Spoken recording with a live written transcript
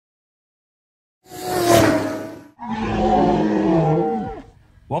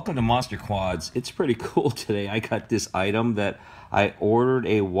Welcome to Monster Quads. It's pretty cool today. I got this item that I ordered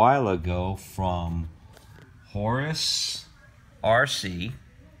a while ago from Horace RC.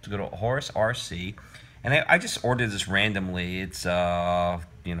 To go to Horace RC, and I just ordered this randomly. It's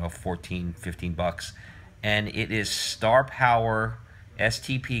 14-15 bucks, and it is Star Power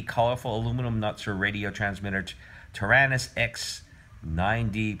STP colorful aluminum nuts or radio transmitter Taranis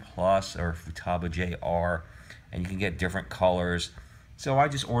X9D Plus or Futaba JR, and you can get different colors. So I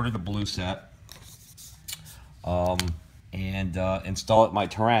just ordered the blue set and install it in my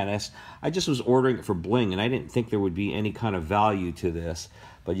Taranis. I just was ordering it for bling, and I didn't think there would be any kind of value to this.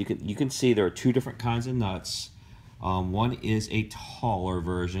 But you can see there are two different kinds of nuts. One is a taller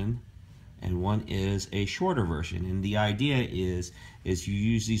version, and one is a shorter version. And the idea is you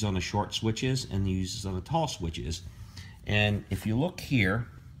use these on the short switches and you use this on the tall switches. And if you look here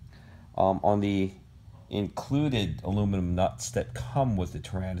on the included aluminum nuts that come with the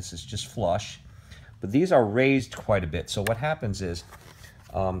Taranis, it's just flush, but these are raised quite a bit. So what happens is,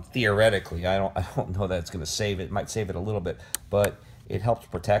 theoretically, I don't know that it's going to save it. It might save it a little bit, but it helps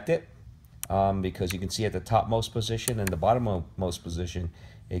protect it because you can see at the topmost position and the bottommost position,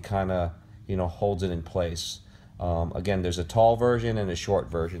 it kind of holds it in place. Again, there's a tall version and a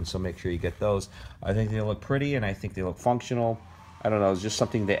short version, so make sure you get those. I think they look pretty and I think they look functional. I don't know, it's just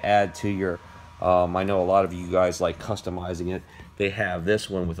something to add to your. I know a lot of you guys like customizing it. They have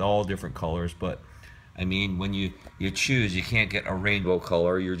this one with all different colors, but I mean, when you choose, you can't get a rainbow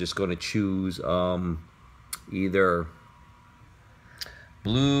color. You're just going to choose either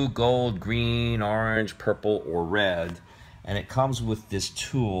blue, gold, green, orange, purple, or red. And it comes with this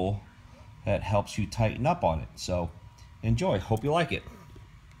tool that helps you tighten up on it. So enjoy. Hope you like it.